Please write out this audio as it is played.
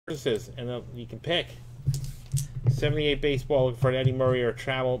And you can pick 78 baseball looking for an Eddie Murray or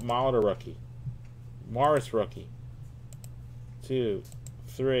Trammell Molitor rookie. Morris rookie. 2,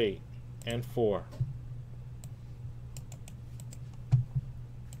 3, and 4.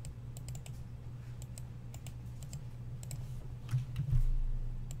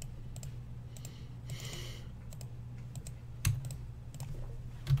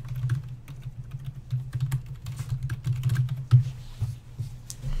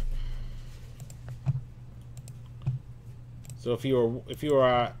 So if you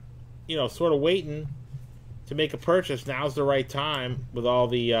were you know, sort of waiting to make a purchase, now's the right time with all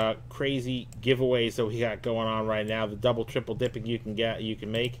the crazy giveaways that we got going on right now. The double, triple dipping you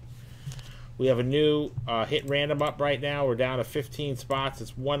can make. We have a new hit random up right now. We're down to 15 spots.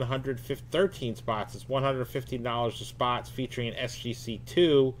 It's 13 spots. It's $115 a spot, featuring an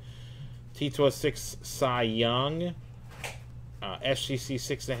SGC2, T206 Cy Young, SGC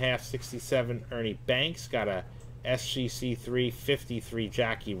 6.5 67 Ernie Banks, got a SGC 353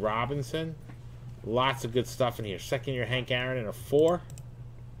 Jackie Robinson. Lots of good stuff in here. Second year Hank Aaron and a 4.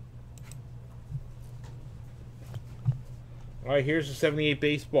 All right, here's the 78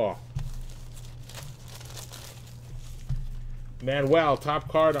 baseball. Manuel, top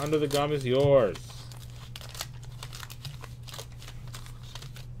card under the gum is yours.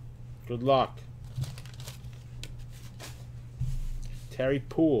 Good luck. Terry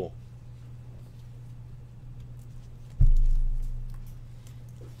Poole.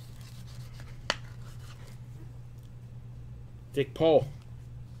 Dick Pohl.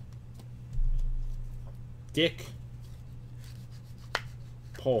 Dick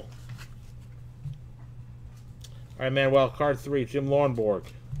Pohl. All right, Manuel, card 3, Jim Lauenborg.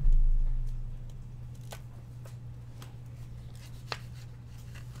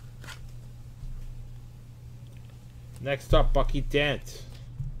 Next up, Bucky Dent.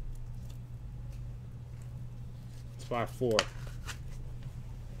 Spot 4.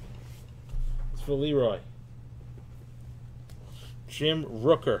 It's for Leroy. Jim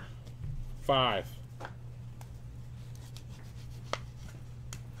Rooker, 5.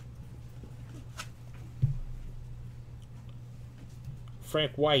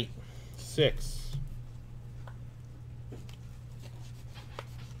 Frank White, 6.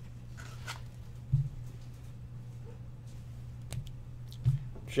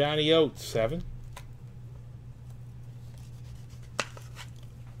 Johnny Oates, 7.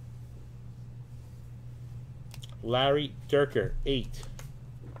 Larry Durker, 8.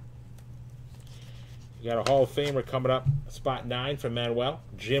 You got a Hall of Famer coming up, spot 9 from Manuel,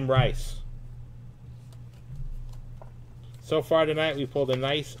 Jim Rice. So far tonight, we pulled a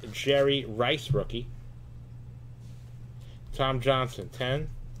nice Jerry Rice rookie. Tom Johnson, 10.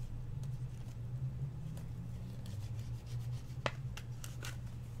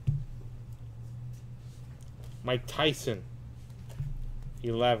 Mike Tyson,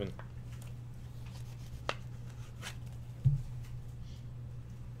 11.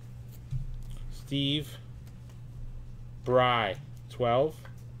 Steve Bry, 12.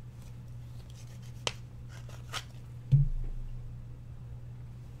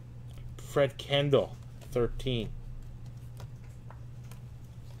 Fred Kendall, 13.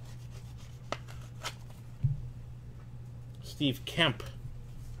 Steve Kemp,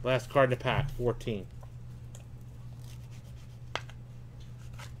 last card in the pack, 14.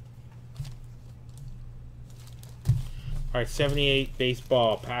 All right, 78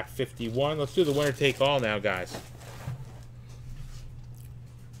 baseball, pack 51. Let's do the winner take all now, guys.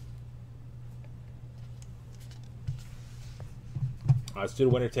 Let's do the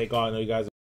winner take all. I know you guys